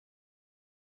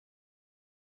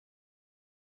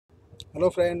Hello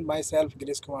friend, myself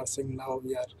Girish Kumar Singh. Now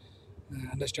we are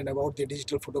understand about the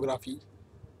digital photography.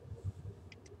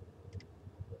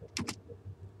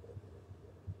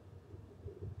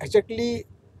 Actually,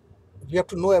 we have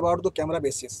to know about the camera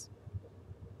basics.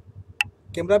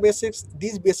 Camera basics,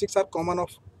 these basics are common of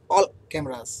all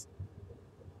cameras.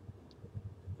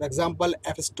 For example,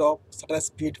 f-stop, shutter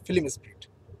speed, film speed.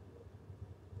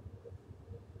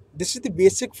 This is the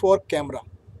basic for camera.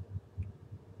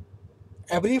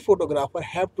 Every photographer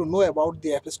have to know about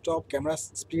the f-stop, camera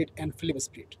speed and film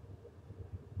speed.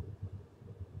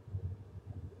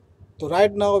 So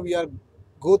right now we are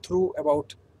go through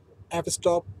about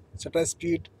f-stop, shutter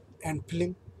speed and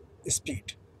film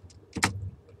speed.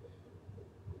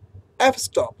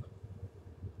 F-stop.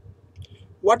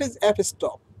 What is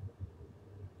f-stop?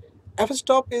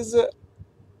 F-stop is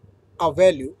a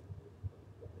value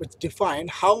which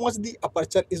defines how much the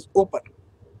aperture is open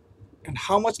and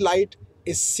how much light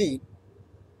is seen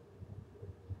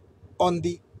on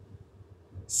the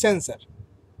sensor.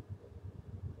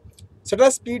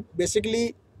 Shutter speed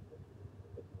basically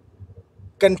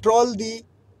control the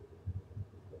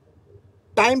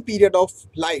time period of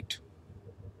light.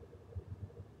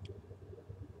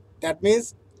 That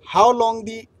means how long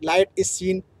the light is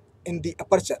seen in the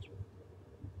aperture.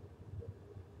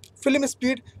 Film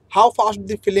speed, how fast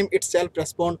the film itself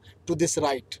respond to this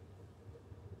light.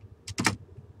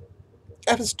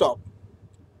 F-stop.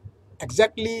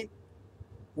 Exactly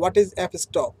what is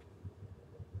f-stop?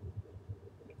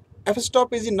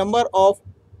 F-stop is the number of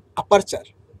aperture.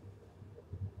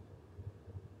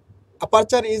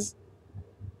 Aperture is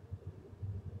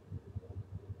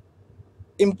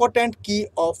important key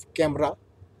of camera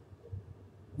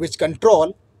which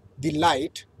control the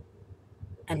light,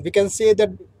 and we can say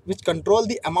that which control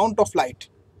the amount of light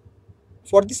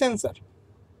for the sensor.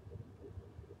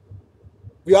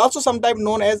 We also sometimes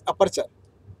known as aperture.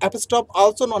 F-stop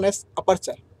also known as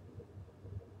aperture.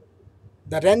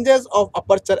 The ranges of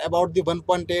aperture about the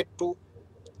 1.8 to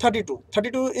 32.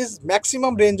 32 is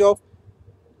maximum range of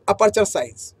aperture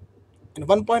size and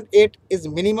 1.8 is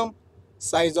minimum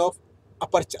size of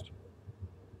aperture.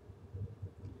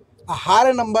 A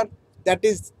higher number, that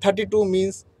is 32,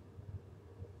 means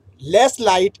less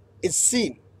light is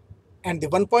seen, and the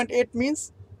 1.8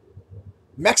 means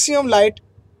maximum light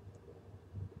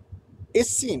is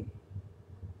seen.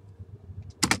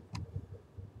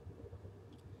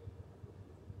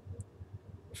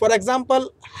 For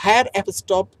example, higher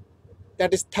f-stop,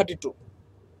 that is 32.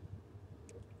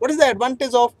 What is the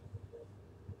advantage of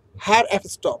higher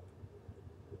f-stop?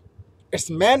 Its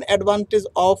main advantage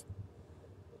of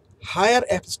higher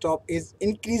f-stop is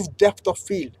increased depth of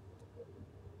field.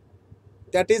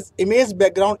 That is, image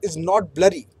background is not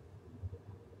blurry.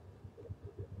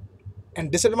 And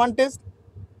disadvantage,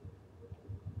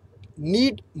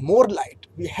 need more light.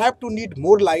 We have to need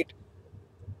more light,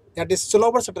 that is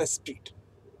slower shutter speed.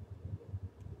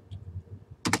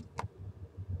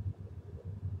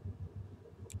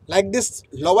 Like this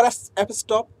lower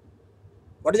f-stop,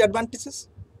 what is advantages?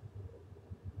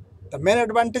 The main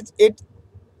advantage, it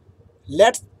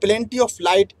lets plenty of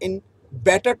light in,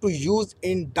 better to use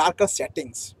in darker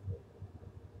settings.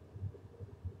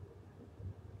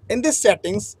 In these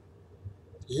settings,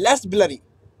 less blurry,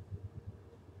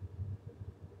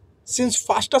 since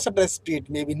faster shutter speed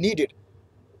may be needed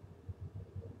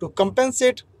to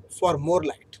compensate for more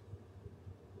light.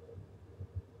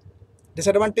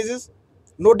 Disadvantages,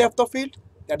 no depth of field,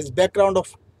 that is background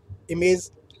of image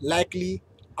likely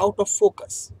out of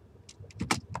focus.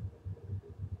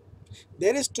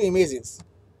 There is two images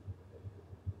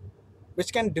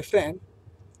which can differ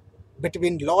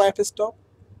between low f-stop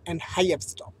and high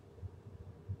f-stop.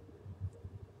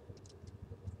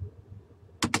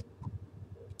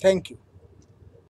 Thank you.